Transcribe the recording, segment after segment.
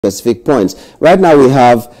specific points. Right now we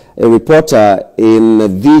have a reporter in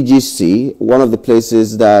VGC, one of the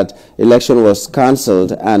places that election was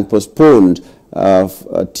cancelled and postponed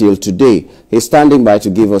till today. He's standing by to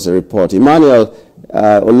give us a report. Emmanuel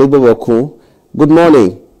Olubowokun, good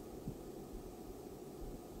morning.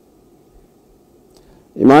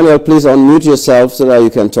 Emmanuel, please unmute yourself so that you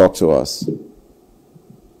can talk to us.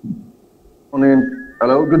 Morning.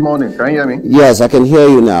 Hello, good morning. Can you hear me? Yes, I can hear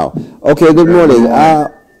you now. Okay, good morning.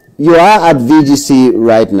 You are at VGC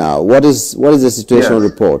right now. What is the situation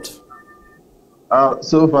report?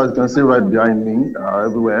 So far, as you can see right behind me,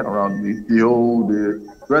 everywhere around me,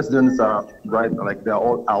 the residents are they're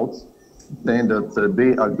all out, saying that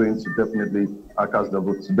they are going to definitely cast their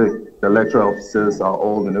vote today. The electoral officers are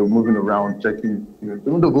all moving around, checking.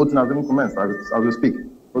 Even the voting has even commenced as we speak.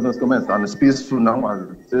 Voting has commenced, and it's peaceful now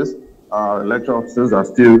as it is. Electoral officers are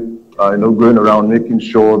still, going around making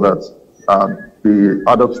sure that the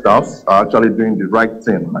other staffs are actually doing the right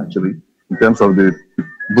thing, actually, in terms of the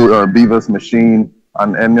beavers machine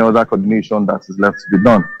and any other coordination that is left to be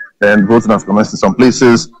done. And voting has commenced in some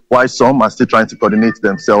places, while some are still trying to coordinate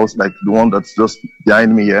themselves, like the one that's just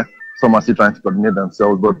behind me here. Some are still trying to coordinate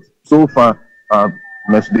themselves, but so far,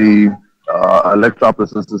 the electoral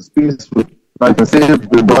process is peaceful. Now you can see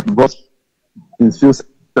the vote in few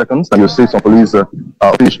seconds, and you see some police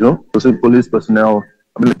officials, you see police personnel.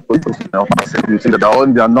 You see that they're all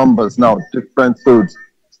in their numbers now, different fields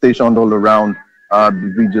stationed all around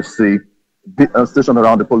the VGC, stationed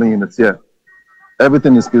around the polling units here.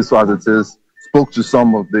 Everything is peaceful as it is. Spoke to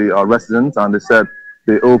some of the residents, and they said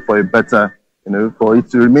they hope for a better, for it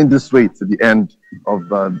to remain this way to the end of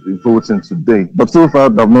the voting today. But so far,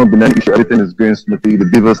 there have not been any issue. Everything is going smoothly. The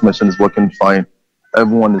beavers machine is working fine.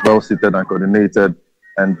 Everyone is well seated and coordinated,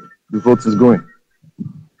 and the vote is going.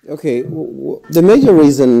 Okay, the major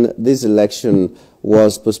reason this election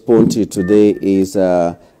was postponed to today is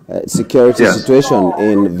security situation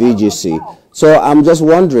in VGC. So I'm just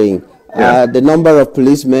wondering the number of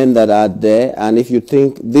policemen that are there, and if you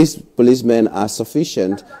think these policemen are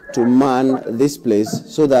sufficient to man this place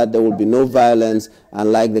so that there will be no violence,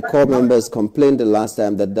 and like the corps members complained the last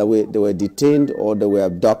time that they were detained or they were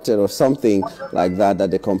abducted or something like that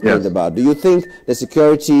they complained about. Do you think the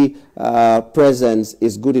security presence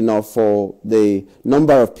is good enough for the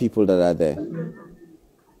number of people that are there?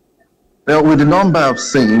 Well, with the number I've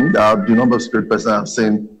seen, the number of security personnel I've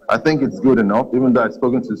seen, I think it's good enough. Even though I've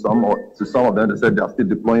spoken to some of them, they said they are still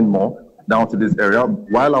deploying more down to this area.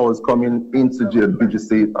 While I was coming into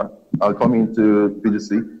VGC,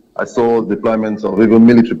 I saw deployments of even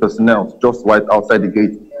military personnel just right outside the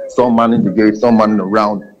gate, some manning the gate, some manning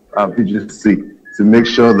around VGC to make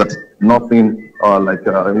sure that nothing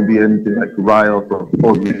maybe anything like riot or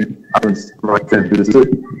happens right there. With the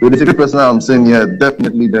security personnel I'm saying,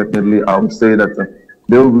 definitely, I would say that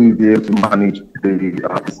they will be able to manage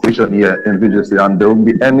the situation here in VGC, and there won't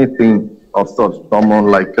be anything of such, someone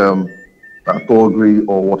like Togri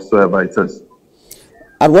or whatsoever it is.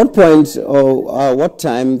 At what point or what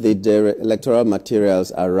time did the electoral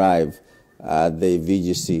materials arrive at the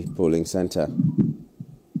VGC polling center?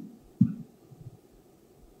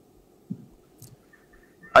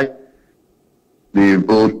 The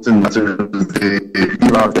voting materials, they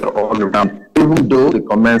give out all around, even though they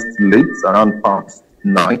commenced late, around past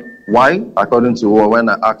 9. Why? According to when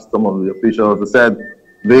I asked some of the officials, they said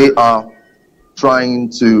they are trying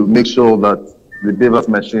to make sure that the beavers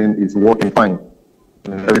machine is working fine.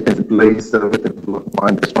 Everything's in place, everything's working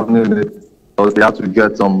fine. Because they have to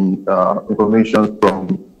get some information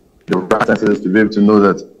from the residents to be able to know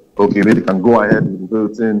that, okay, maybe they can go ahead with the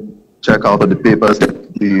voting, check out the papers,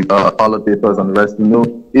 the ballot papers and the rest,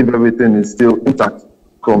 if everything is still intact.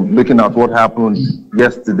 From looking at what happened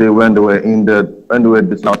yesterday when they were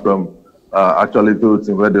dislodged from actually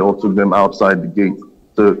voting, where they all took them outside the gate.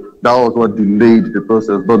 So that was what delayed the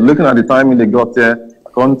process. But looking at the timing they got there,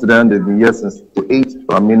 according to them, they've been here since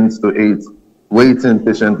 8 minutes to 8, waiting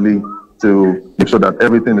patiently to make sure that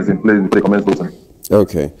everything is in place before they commence voting.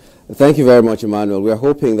 Okay. Thank you very much, Emmanuel. We are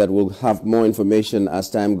hoping that we'll have more information as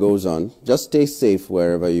time goes on. Just stay safe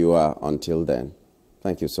wherever you are until then.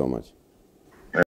 Thank you so much.